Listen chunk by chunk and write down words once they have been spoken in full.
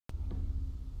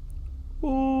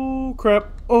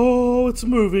crap. Oh, it's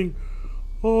moving.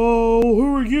 Oh,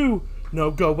 who are you?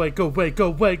 No, go away, go away, go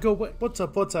away, go away. What's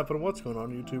up, what's happening, what's going on,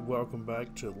 YouTube? Welcome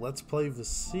back to Let's Play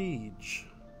Visage.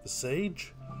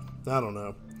 Visage? I don't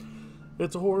know.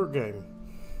 It's a horror game.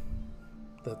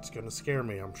 That's gonna scare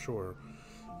me, I'm sure.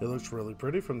 It looks really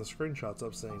pretty from the screenshots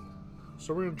I've seen.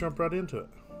 So we're gonna jump right into it.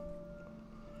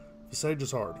 Visage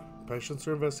is hard. Patience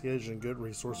through investigation and good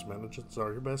resource management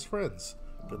are your best friends.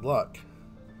 Good luck.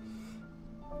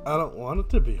 I don't want it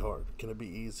to be hard. Can it be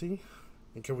easy?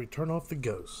 And can we turn off the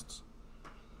ghosts?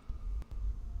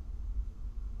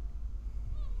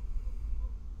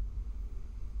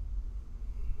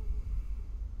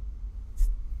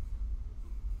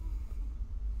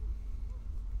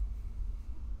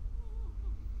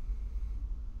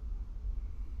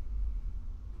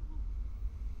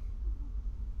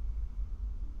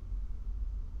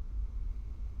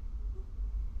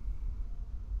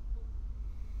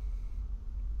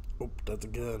 Oh, that's a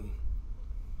gun.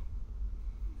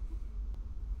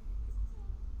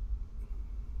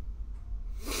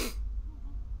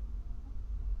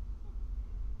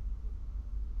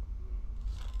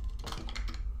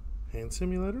 Hand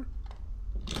simulator?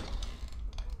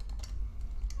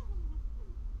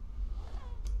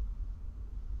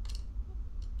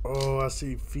 Oh, I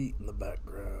see feet in the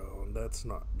background. That's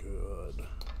not good.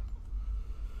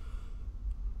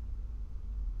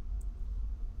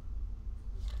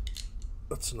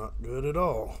 That's not good at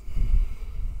all.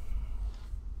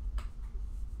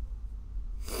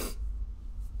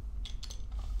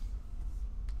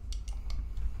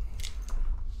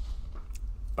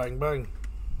 Bang, bang.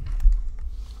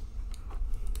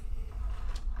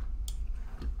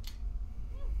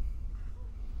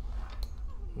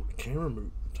 Camera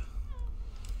moved.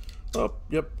 Oh,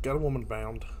 yep, got a woman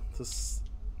bound. This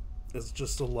is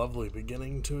just a lovely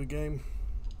beginning to a game.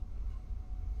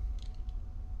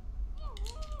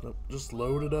 Nope, just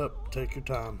load it up. Take your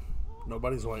time.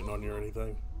 Nobody's waiting on you or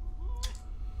anything.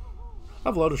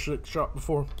 I've loaded shit shot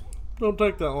before. Don't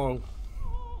take that long.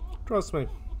 Trust me.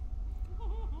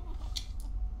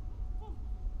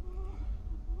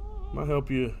 Might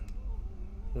help you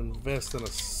invest in a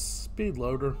speed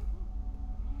loader.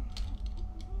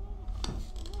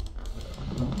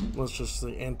 Let's just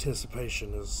the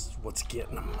anticipation is what's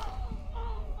getting them.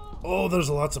 Oh,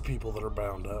 there's lots of people that are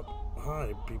bound up.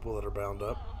 Hi, people that are bound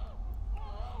up.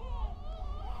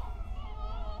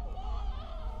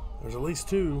 There's at least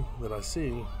two that I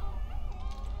see.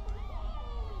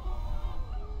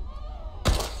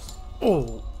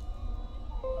 Oh!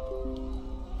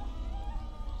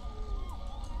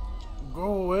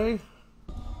 Go away.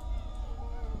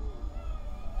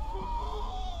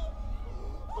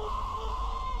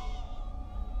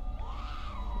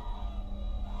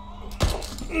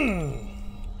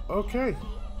 Okay.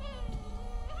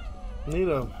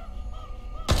 Neato.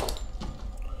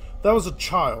 That was a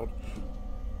child.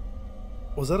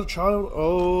 Was that a child?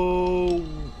 Oh.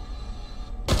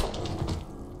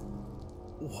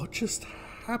 What just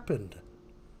happened?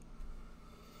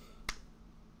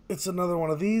 It's another one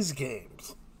of these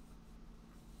games.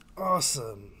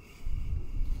 Awesome.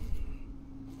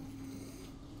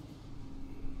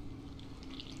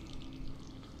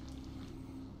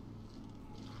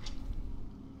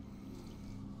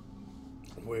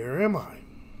 Where am I?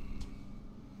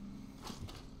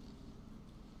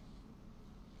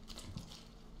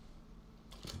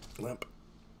 Limp.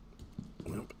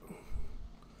 Limp.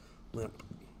 Limp.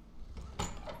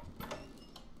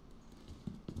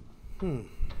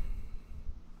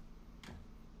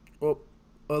 Oh,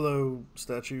 hello,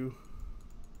 statue.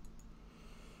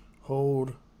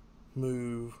 Hold,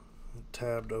 move,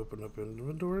 tab to open up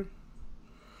inventory.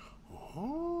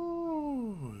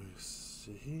 Oh, I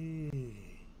see.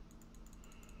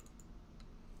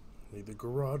 Need the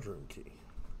garage room key.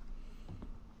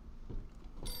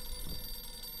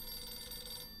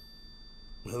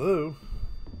 Hello?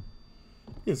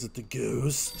 Is it the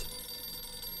ghost?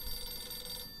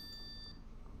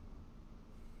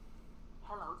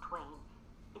 Hello, Dwayne.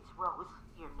 It's Rose,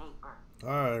 your neighbor.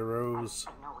 Hi, Rose.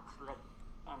 I know it's late,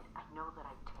 and I know that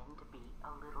I tend to be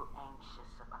a little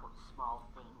anxious about small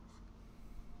things.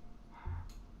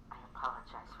 I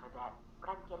apologize for that, but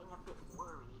I'm getting a bit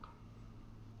worried.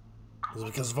 Is it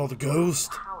because of all the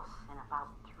ghosts? House in about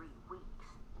 3 weeks.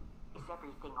 Is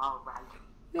everything all right?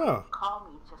 Yeah. Call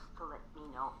me just to let me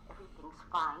know everything's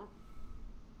fine.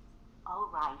 All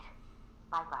right.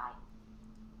 Bye-bye.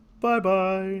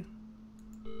 Bye-bye.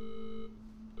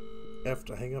 F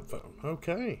to hang up phone.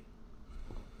 Okay.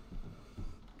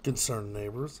 Concerned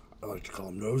neighbors. I like to call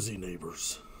them nosy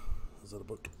neighbors. Is that a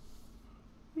book?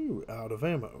 Ooh, out of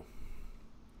ammo.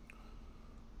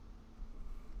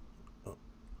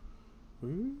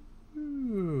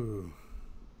 Ooh.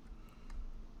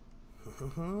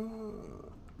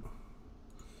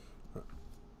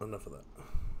 Enough of that.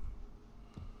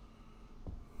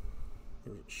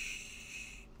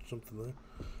 Something there.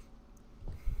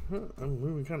 Huh, I'm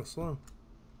moving kind of slow.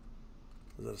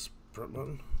 Is that a sprint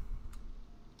button?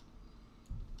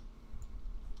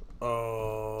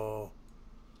 Oh.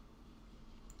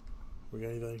 We got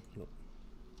anything? Nope.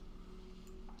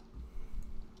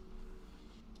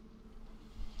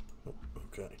 Nope.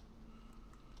 Okay.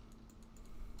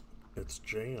 It's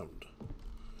jammed.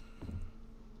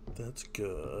 That's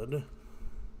good.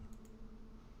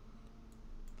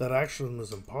 That action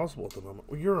is impossible at the moment.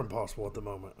 Well, you're impossible at the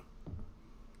moment.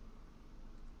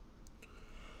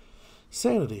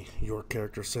 Sanity. Your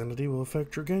character's sanity will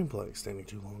affect your gameplay. Standing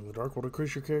too long in the dark will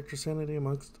decrease your character's sanity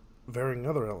amongst varying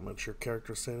other elements. Your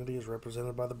character's sanity is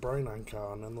represented by the brain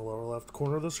icon in the lower left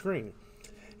corner of the screen.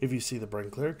 If you see the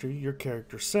brain clearly, your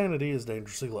character's sanity is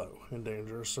dangerously low, and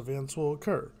dangerous events will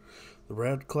occur. The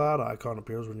red cloud icon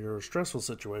appears when you're in a stressful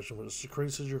situation, which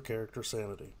decreases your character's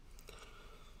sanity.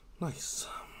 Nice.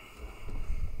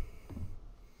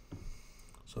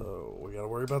 So, we gotta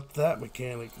worry about that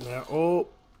mechanic now. Oh,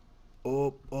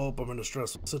 I'm in a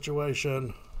stressful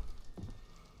situation.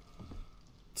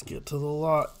 Let's get to the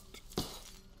lot.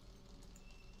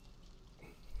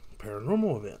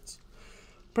 Paranormal events.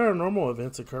 Paranormal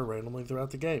events occur randomly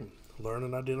throughout the game. Learn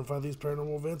and identify these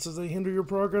paranormal events as they hinder your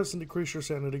progress and decrease your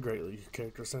sanity greatly. Your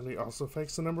character's sanity also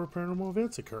affects the number of paranormal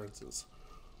events occurrences.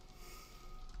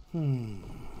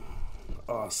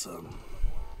 Awesome.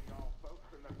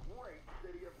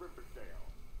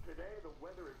 Today the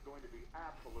weather is going to be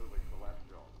absolutely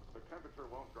celestial. The temperature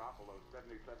won't drop below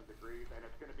 77 degrees, and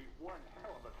it's going to be one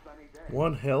hell of a sunny day.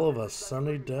 One hell of a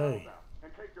sunny day.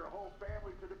 And take your whole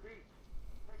family to the beach.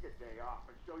 Take a day off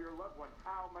and show your loved ones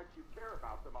how much you care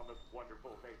about them on this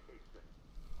wonderful vacation.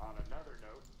 On another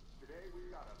note, today we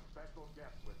got a special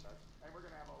guest with us, and we're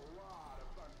going to have a lot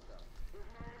of fun stuff. His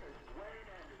name is Wayne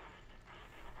Anderson.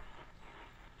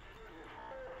 His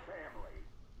whole family.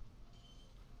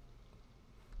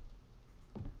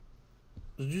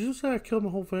 Did you just say I killed my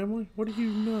whole family? What do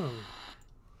you know?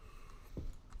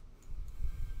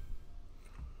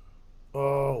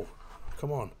 Oh,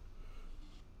 come on.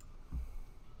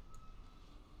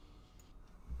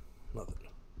 Nothing.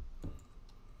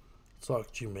 It's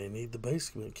like you may need the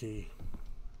basement key.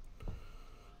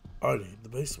 I need the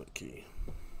basement key.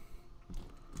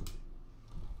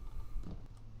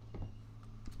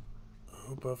 I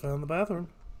hope I found the bathroom.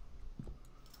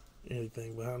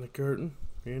 Anything behind the curtain?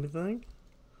 Anything?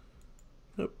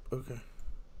 Nope, okay.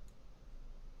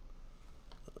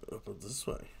 Up this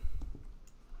way.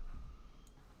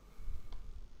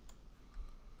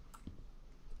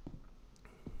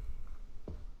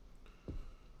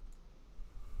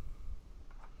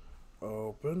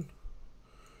 Open.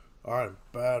 I'm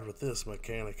bad with this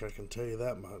mechanic, I can tell you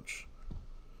that much.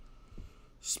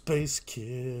 Space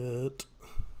kit.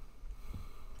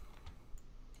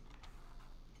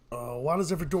 Why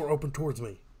does every door open towards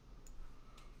me?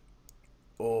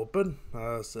 Open.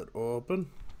 I said open.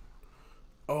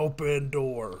 Open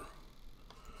door.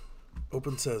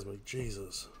 Open sesame.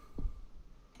 Jesus.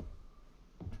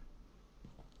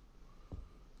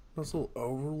 Nice little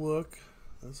overlook.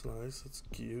 That's nice. That's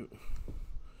cute.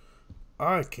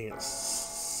 I can't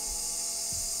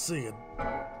see a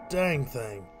dang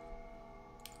thing.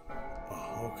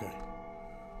 Oh, okay.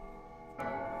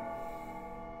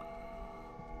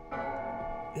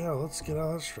 Yeah, let's get out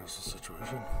of that stressful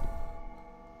situation.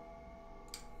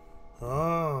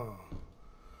 Oh,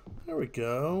 there we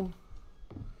go.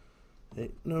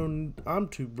 Ain't no, I'm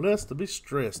too blessed to be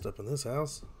stressed up in this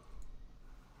house.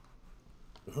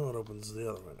 Oh, it opens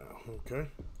the other way now. Okay.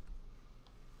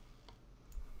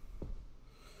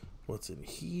 What's in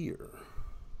here?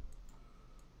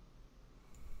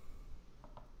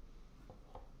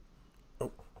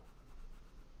 Oh.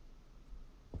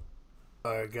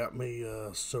 I got me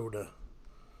a soda.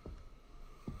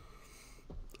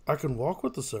 I can walk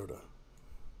with the soda.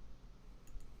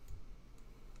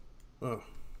 Oh.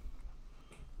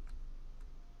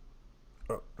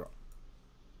 Oh, drop.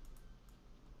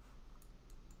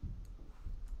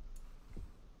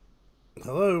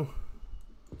 Hello?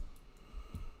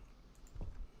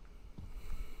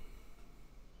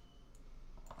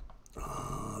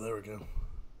 Ah, there we go.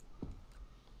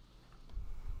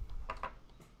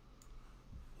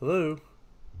 Hello?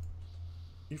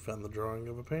 You found the drawing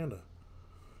of a panda.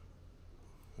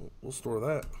 We'll store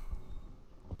that.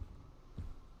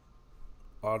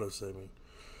 Auto-saving.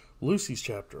 Lucy's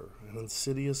chapter, an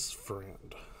insidious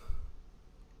friend.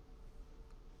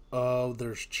 Oh,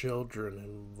 there's children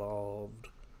involved.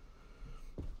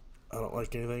 I don't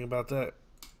like anything about that.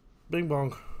 Bing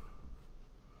bong.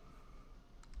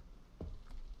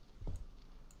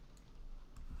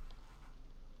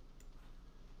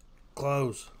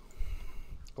 Close.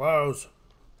 Close.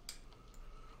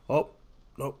 Oh,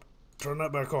 nope. Turn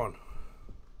that back on.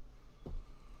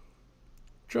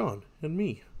 John and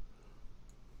me.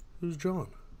 Who's John?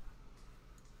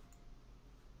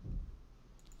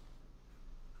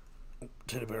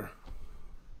 Teddy bear.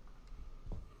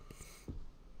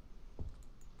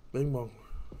 Bing bong.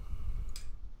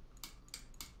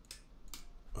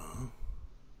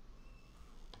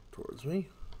 Towards me.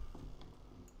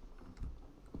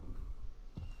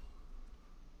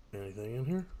 Anything in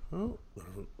here? Oh,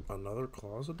 there's another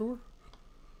closet door.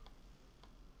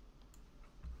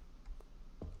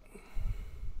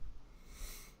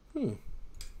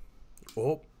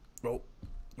 Oh, nope.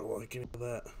 Don't like any of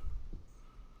that.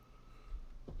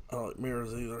 I don't like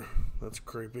mirrors either. That's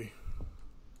creepy.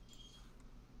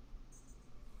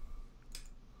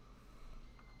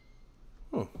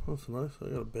 Oh, that's nice. I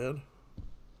got a bed.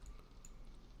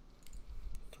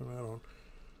 Turn that on.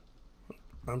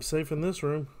 I'm safe in this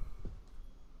room.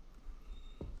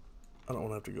 I don't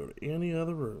want to have to go to any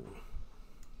other room.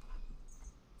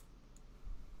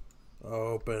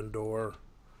 Open door.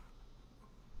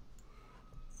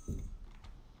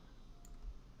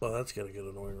 Well, that's gonna get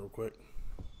annoying real quick.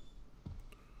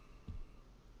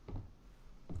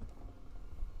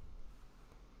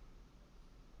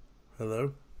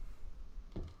 Hello?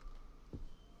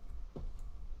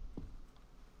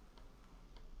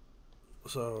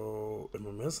 So, am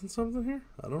I missing something here?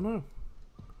 I don't know.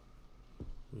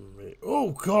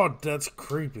 Oh god, that's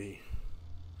creepy.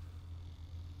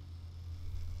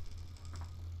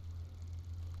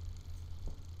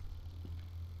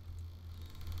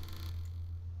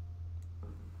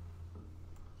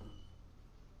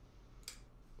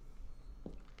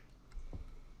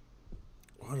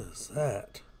 What is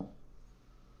that?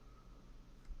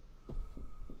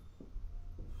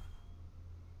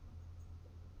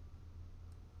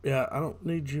 Yeah, I don't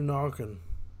need you knocking.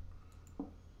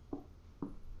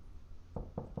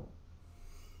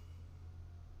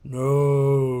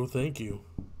 No, thank you.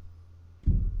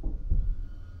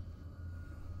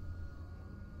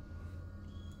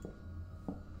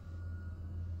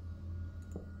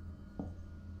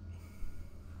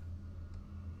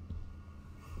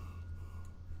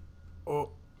 Oh,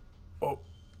 oh.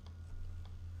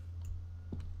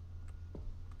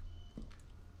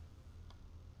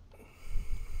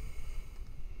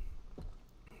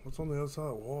 What's on the other side of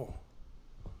the wall?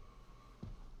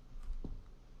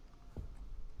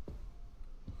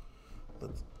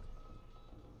 That's...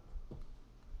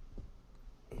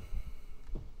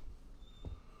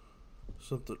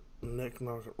 something neck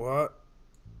knocking. What?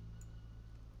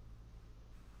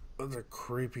 That's a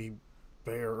creepy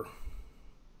bear.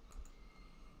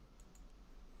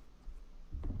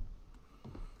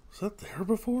 Was that there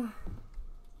before?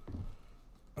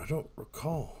 I don't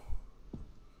recall.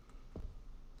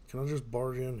 Can I just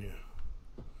barge in here?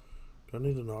 Do I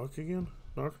need to knock again?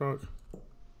 Knock, knock.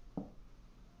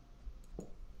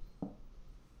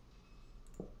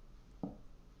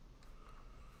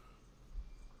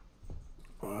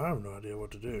 Well, I have no idea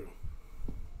what to do.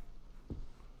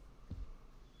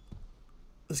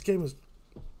 This game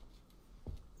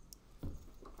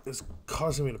is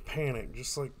causing me to panic,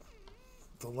 just like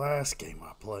the last game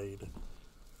I played.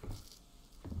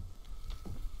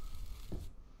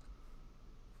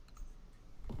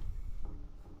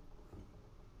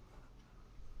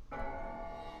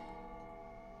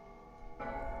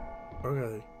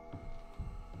 Okay.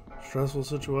 Stressful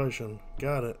situation.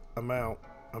 Got it. I'm out.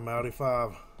 I'm outie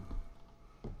 5.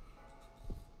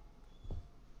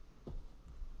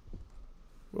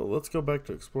 Well, let's go back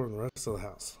to exploring the rest of the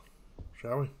house,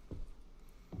 shall we?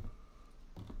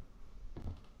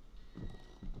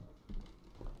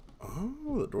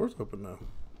 Oh, the door's open now.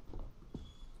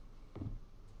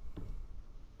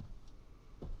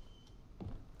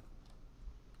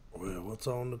 Well, what's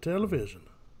on the television?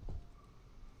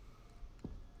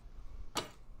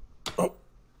 Oh,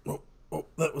 oh, oh,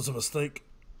 that was a mistake.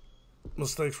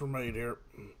 Mistakes were made here.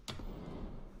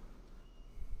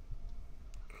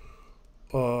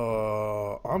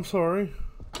 I'm sorry.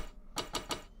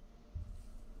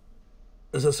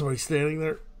 Is that somebody standing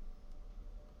there?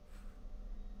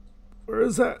 Where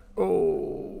is that?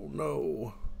 Oh,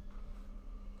 no.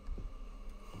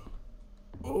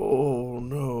 Oh,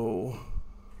 no.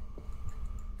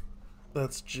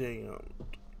 That's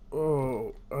jammed.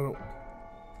 Oh, I don't...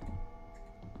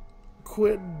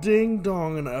 Quit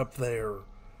ding-donging up there.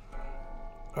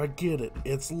 I get it.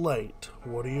 It's late.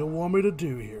 What do you want me to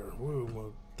do here? Woo, my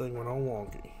thing went all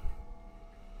wonky.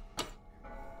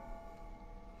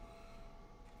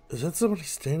 Is that somebody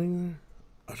standing there?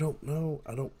 I don't know.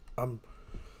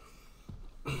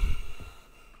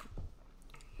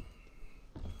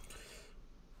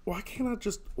 Why can't I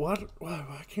just, why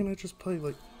can't I just play,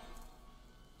 like,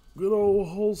 good old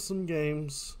wholesome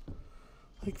games?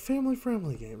 Like,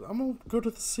 family-friendly games. I'm gonna go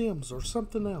to The Sims or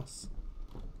something else.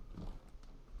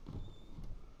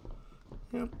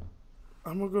 Yep.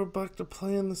 I'm gonna go back to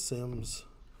playing The Sims.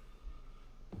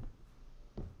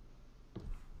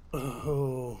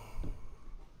 Oh.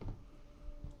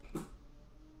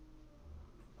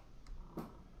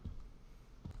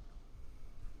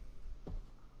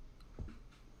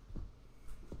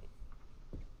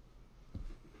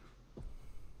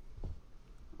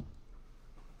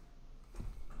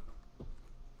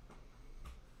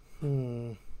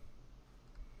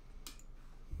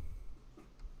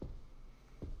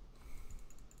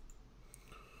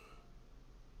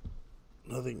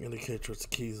 Nothing indicates what's the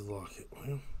keys to lock it.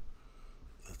 Well,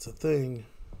 that's a thing.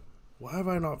 Why have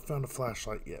I not found a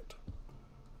flashlight yet?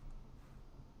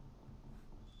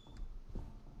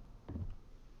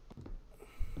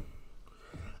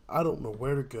 I don't know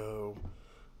where to go.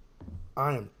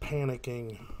 I am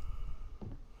panicking.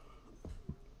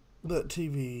 That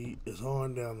TV is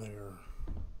on down there.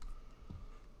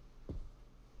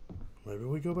 Maybe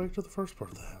we go back to the first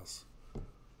part of the house.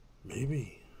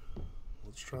 Maybe.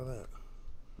 Let's try that.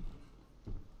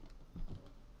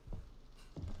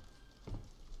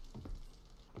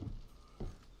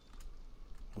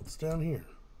 What's down here?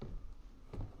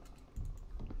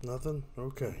 Nothing?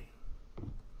 Okay.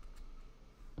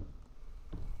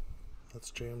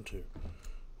 That's jammed too.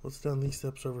 What's down these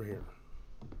steps over here?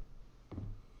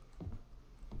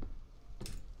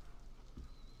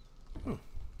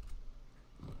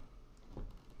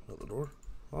 Another door.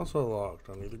 Also locked.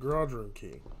 I need the garage room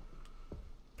key.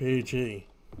 PG.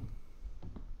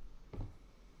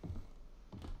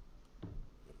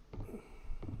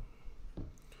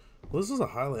 Well, this is a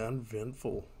highly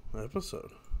uneventful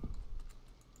episode.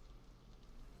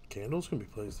 Candles can be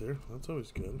placed there. That's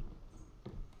always good.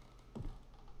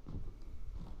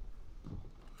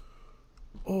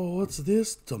 Oh, what's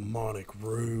this demonic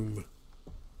room?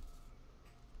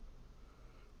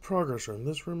 Progress room.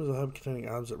 This room is a hub containing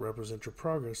items that represent your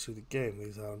progress through the game.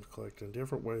 These items collect in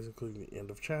different ways, including the end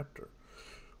of chapter.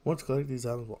 Once collected, these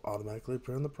items will automatically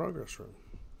appear in the progress room.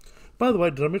 By the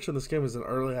way, did I mention this game is in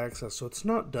early access, so it's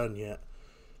not done yet.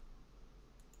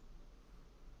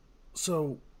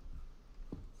 So,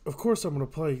 of course I'm going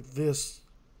to play this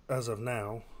as of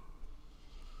now.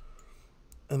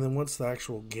 And then once the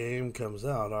actual game comes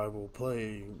out, I will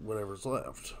play whatever's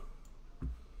left.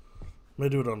 May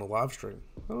do it on a live stream.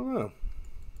 I don't know.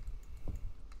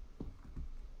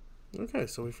 Okay,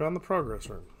 so we found the progress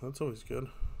room. That's always good.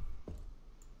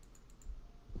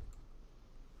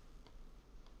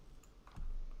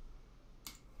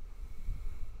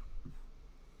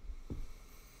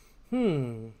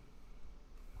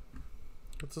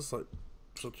 What's this like?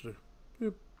 What to do?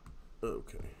 Boop.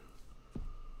 Okay.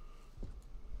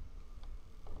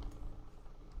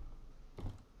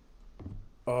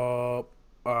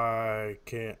 I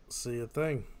can't see a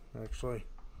thing, actually.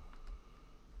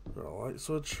 Got a light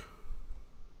switch.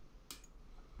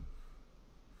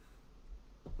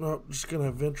 Nope, just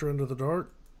gonna venture into the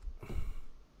dark.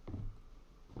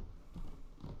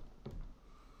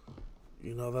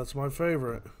 You know, that's my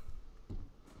favorite.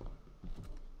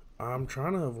 I'm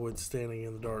trying to avoid standing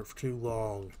in the dark for too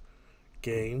long.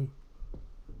 Game.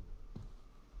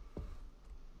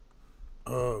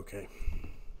 Okay.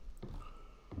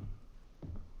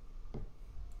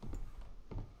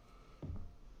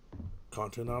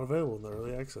 Content not available in the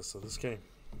early access of this game.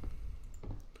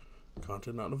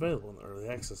 Content not available in the early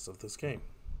access of this game.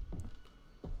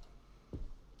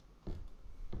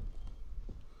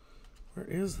 Where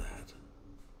is that?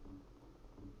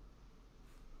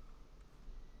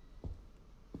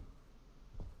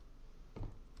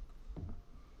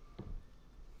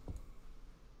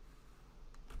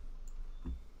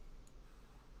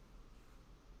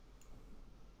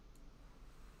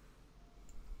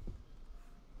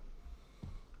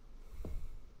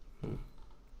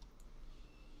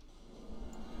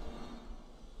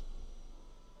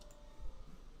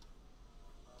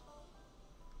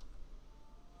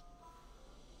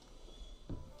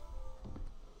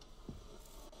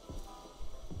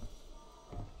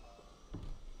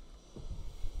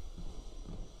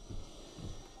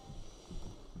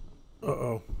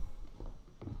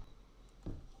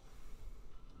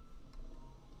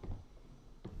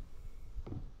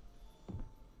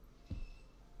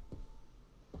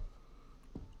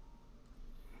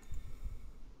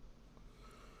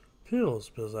 Pills.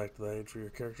 Pills activate for your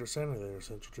character's sanity. They are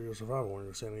essential to your survival. When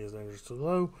your sanity is dangerously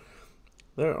low,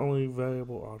 they're only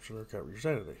valuable option to recover your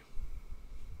sanity.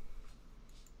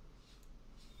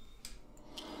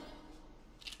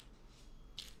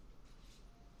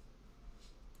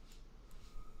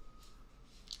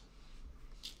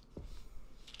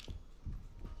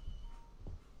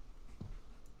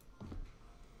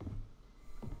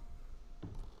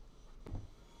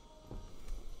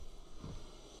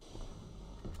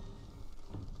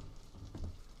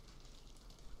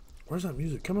 Where's that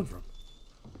music coming from?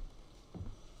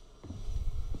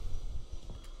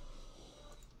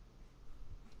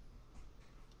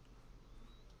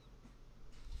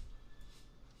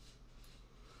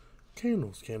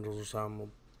 Candles. Candles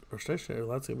are stationary.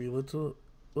 Lights can be lit with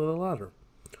a lighter.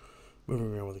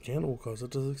 Moving around with a candle will cause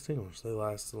it to extinguish. They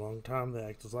last a long time. They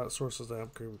act as light sources that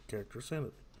help keep character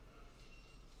sanity.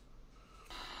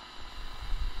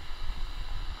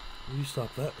 Will you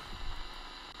stop that?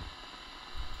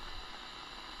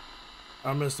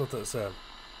 I missed what that said.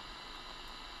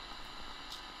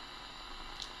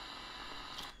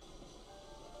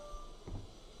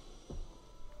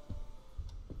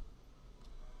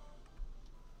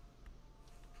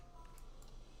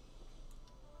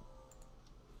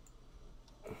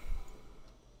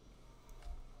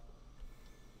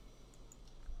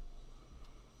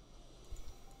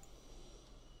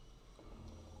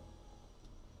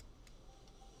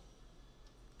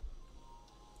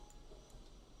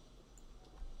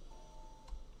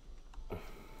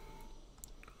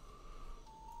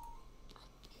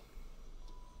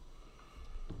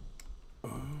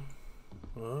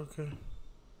 Okay.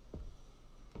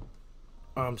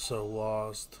 I'm so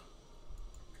lost.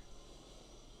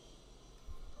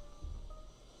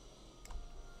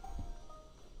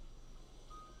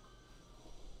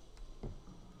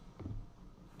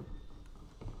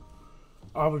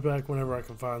 I'll be back whenever I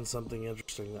can find something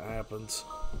interesting that happens.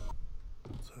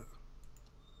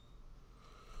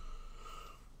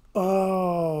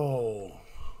 Oh,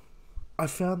 I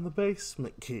found the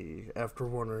basement key after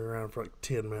wandering around for like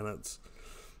 10 minutes.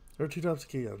 There are two types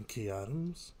of key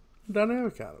items.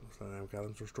 Dynamic items. Dynamic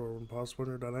items are stored when possible in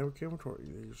your dynamic inventory.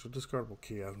 These are discardable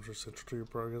key items are central to your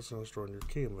progress and are stored in your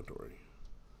key inventory.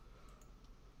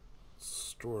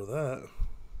 Store that.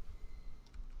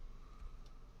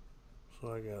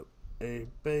 So I got a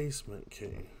basement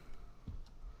key.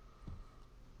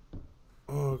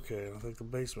 Okay, I think the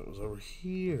basement was over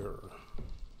here.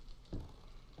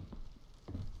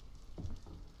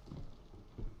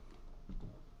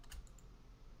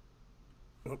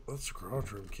 Oh, that's the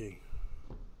garage room key.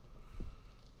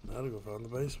 Now to go find the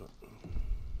basement.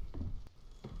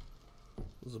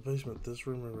 There's a basement this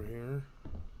room over here.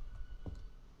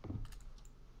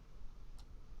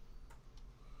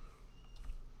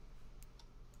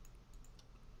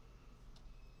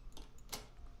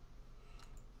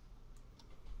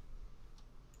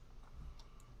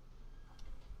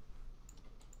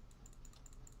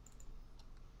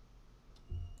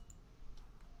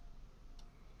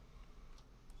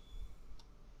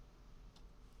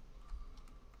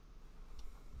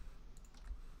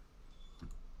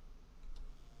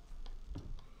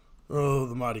 Oh,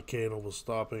 the mighty candle was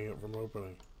stopping it from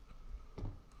opening.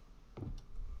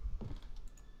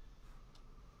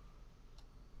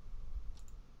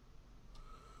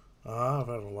 Ah, I've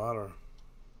had a ladder.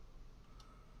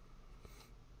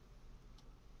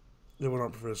 It will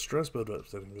not prevent stress buildup.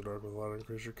 Standing in the dark with a ladder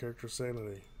increase your character's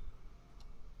sanity.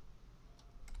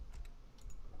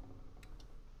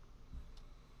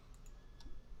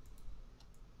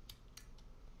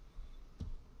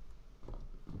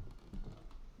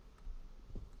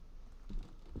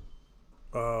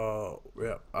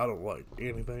 Yeah, I don't like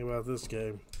anything about this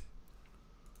game.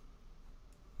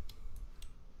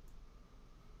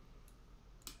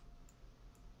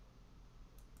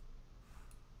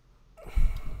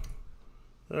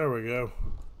 There we go.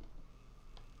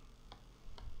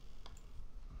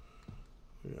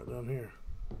 We got down here.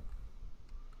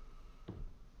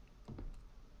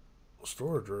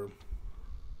 Storage room.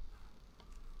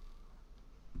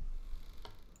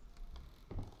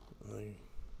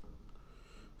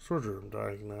 Storage room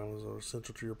diagrams are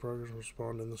essential to your progress and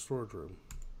respond in the storage room.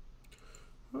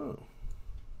 Oh.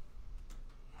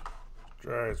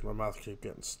 Jeez, my mouth keeps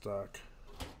getting stuck.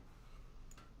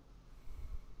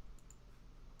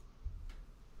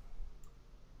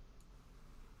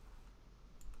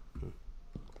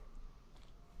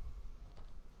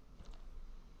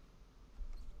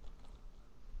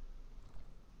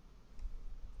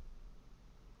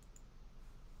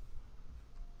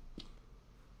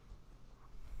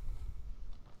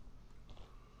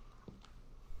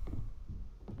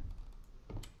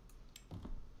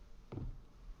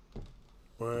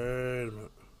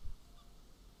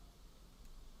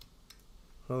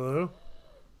 Hello?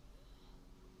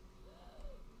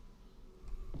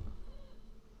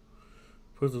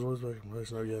 Put the doors back in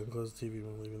place. No, yeah, and close the TV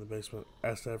when leaving the basement.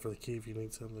 Ask Dad for the key if you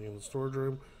need something in the storage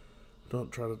room.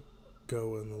 Don't try to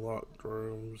go in the locked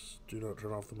rooms. Do not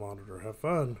turn off the monitor. Have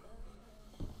fun.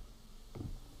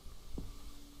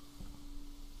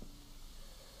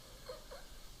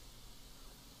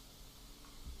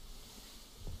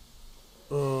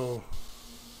 Oh.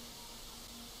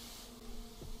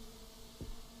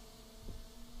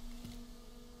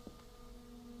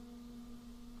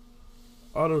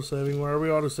 Auto-saving. Why are we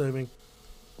auto-saving?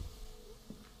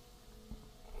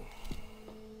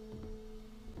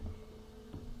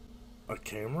 A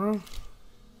camera?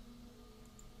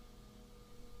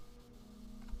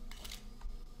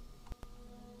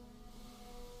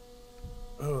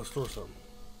 Oh, let's store something.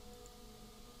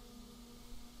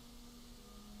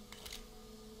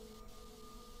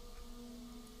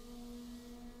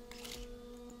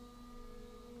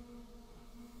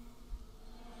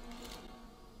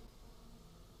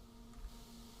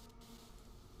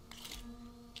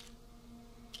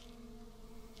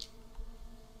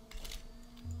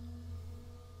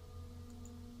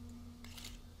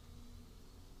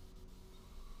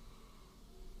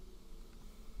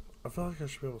 I feel like I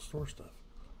should be able to store stuff.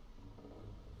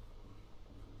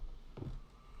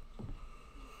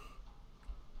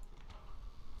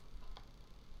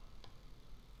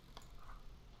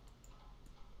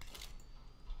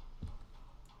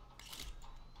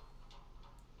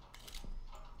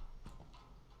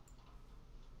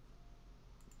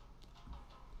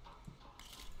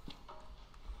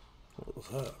 What was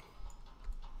that?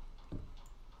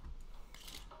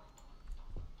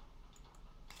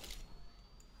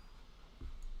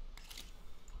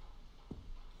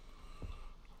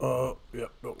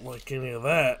 Yep, don't like any of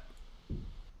that.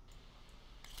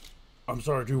 I'm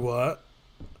sorry, do what?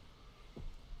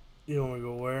 You want me to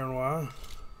go where and why?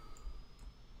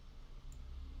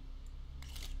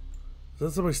 Is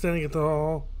that somebody standing at the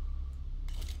hall?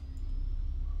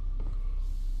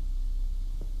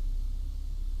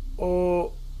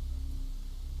 Oh.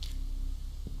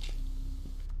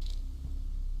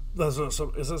 That's not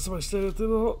some. Is that somebody standing at the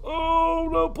hall? Oh,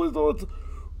 no, please don't.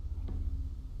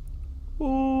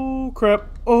 Oh,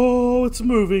 crap. Oh, it's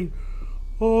moving.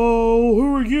 Oh,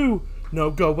 who are you?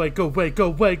 No, go away, go away, go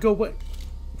away, go away.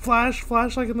 Flash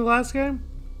like in the last game?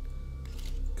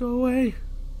 Go away.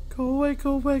 Go away,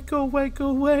 go away, go away, go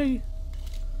away.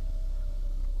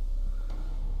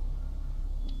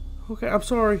 Okay, I'm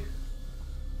sorry.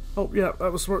 Oh, yeah,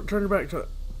 that was smart. Turn your back to it.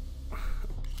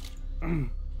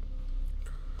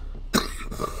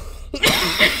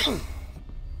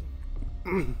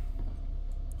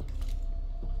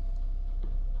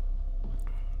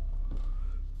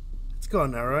 It's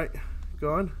gone now, right?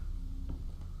 Gone?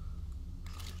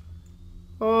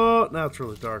 Oh, now it's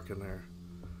really dark in there.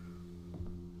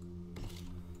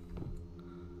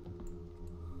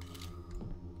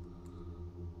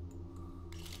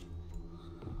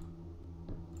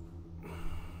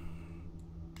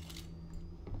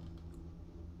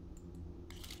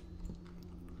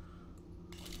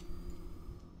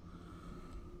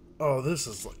 Oh, this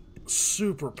is like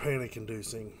super panic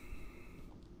inducing.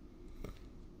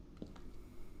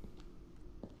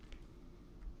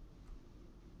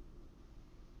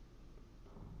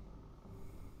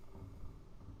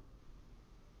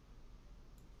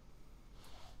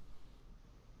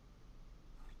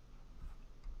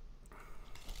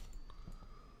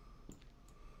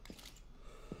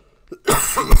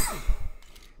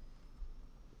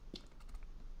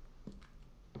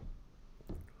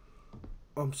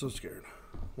 I'm so scared.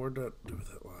 What'd that do with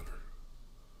that ladder?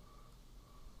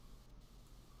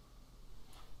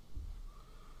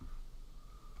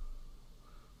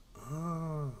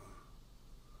 Ah.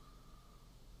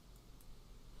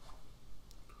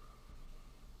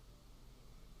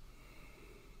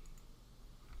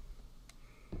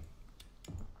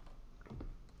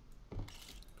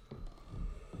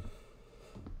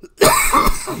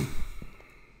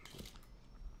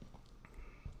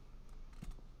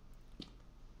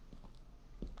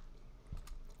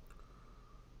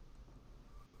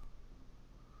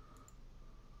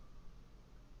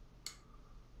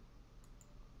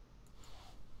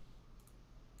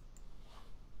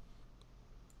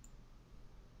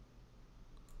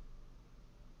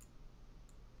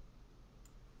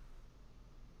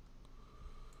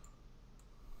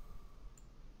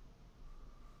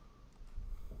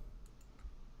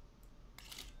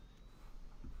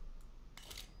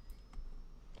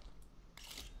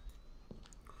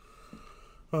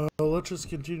 Let's just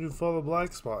continue to follow the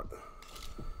black spot.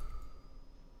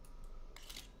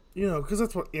 You know, because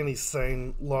that's what any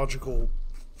sane, logical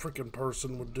freaking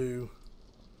person would do.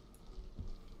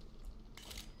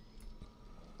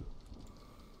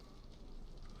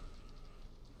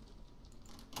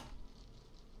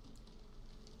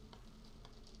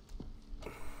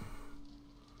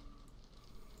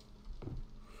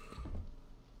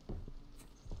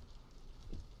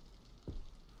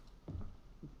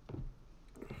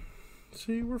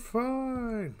 See, we're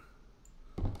fine.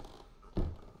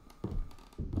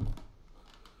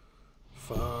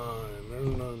 Fine.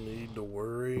 There's no need to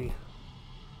worry.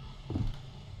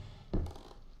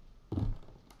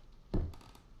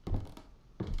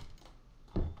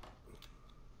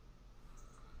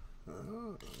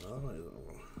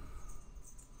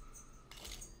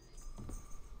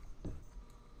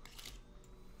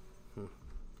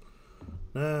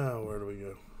 Now, where do we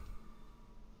go?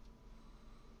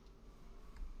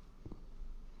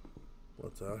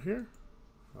 What's out here?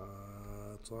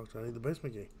 It's locked. I need the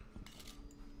basement key.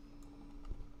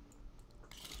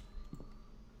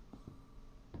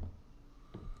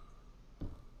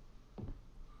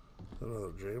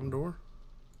 Another jam door?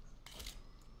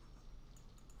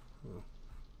 Oh.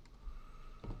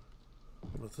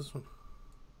 What about this one?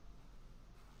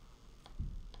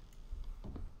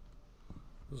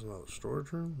 This is another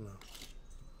storage room? No.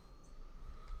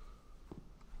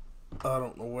 I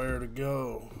don't know where to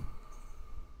go.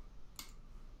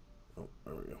 Oh,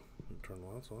 there we go. Turn the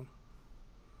lights on.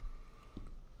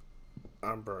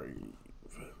 I'm brave.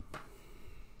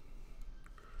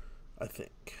 I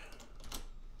think.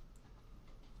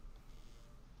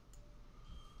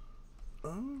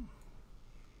 Oh.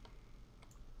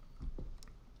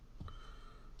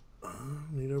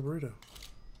 Need a burrito.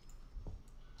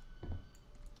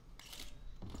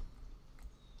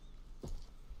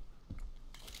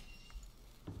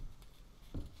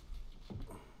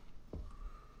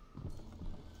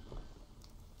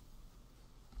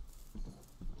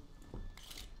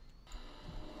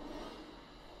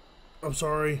 I'm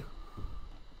sorry.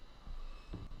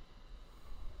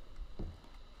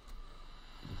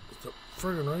 It's the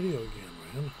friggin' radio again,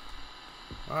 man.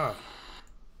 Ah.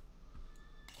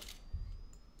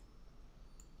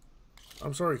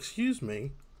 I'm sorry, excuse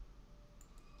me.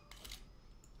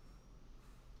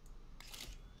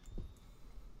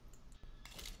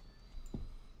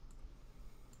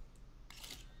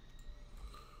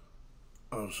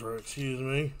 I'm sorry, excuse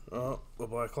me. Oh, the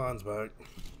black line's back.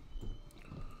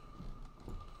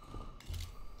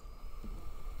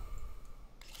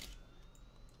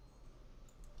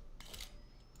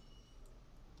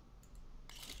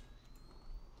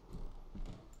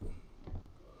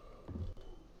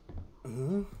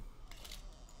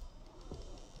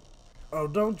 Oh,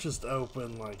 don't just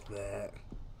open like that.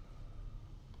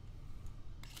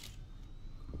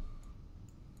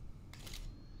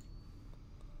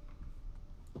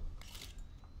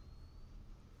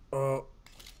 Oh,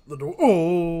 the door.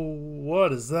 Oh,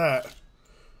 what is that?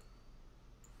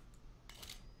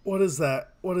 What is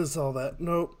that? What is all that?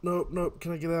 Nope, nope, nope.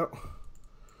 Can I get out?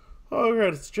 Oh,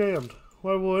 great, it's jammed.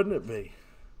 Why wouldn't it be?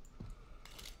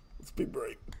 Let's be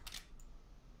brave.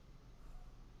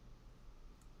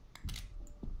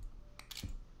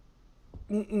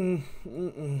 Mm-mm,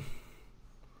 mm-mm.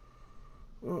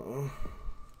 Uh-uh.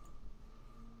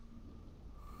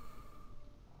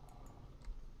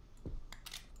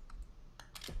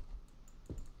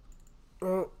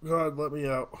 Oh, God, let me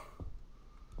out.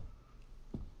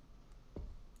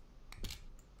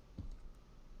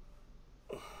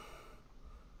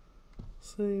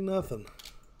 See, nothing.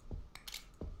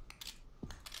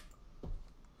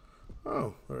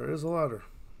 Oh, there is a ladder.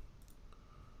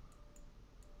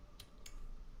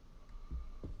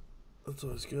 That's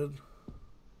always good.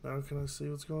 Now can I see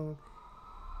what's going on?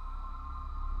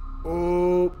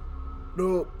 Oh,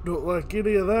 nope, don't like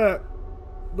any of that.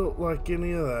 Don't like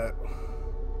any of that.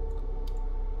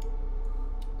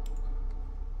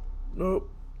 Nope,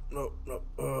 nope, nope.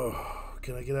 Oh,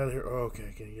 can I get out of here? Oh, okay,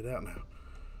 I can get out now.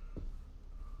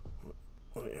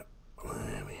 Let me out.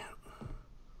 Let me out.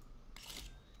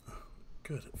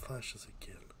 Good, it flashes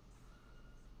again.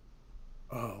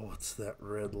 Oh, what's that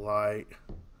red light?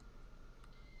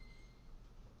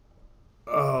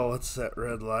 Oh, what's that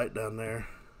red light down there?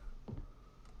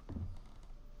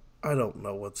 I don't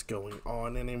know what's going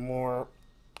on anymore.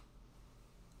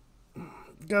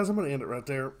 Guys, I'm going to end it right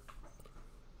there.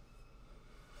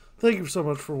 Thank you so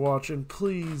much for watching.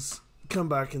 Please come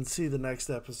back and see the next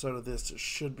episode of this. It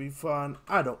should be fun.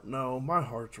 I don't know. My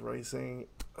heart's racing.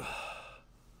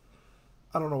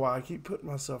 I don't know why I keep putting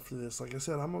myself through this. Like I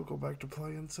said, I'm going to go back to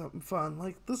playing something fun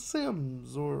like The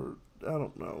Sims or, I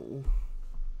don't know.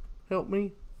 Help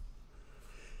me.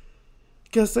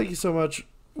 Guys, thank you so much.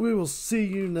 We will see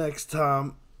you next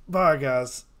time. Bye,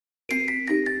 guys.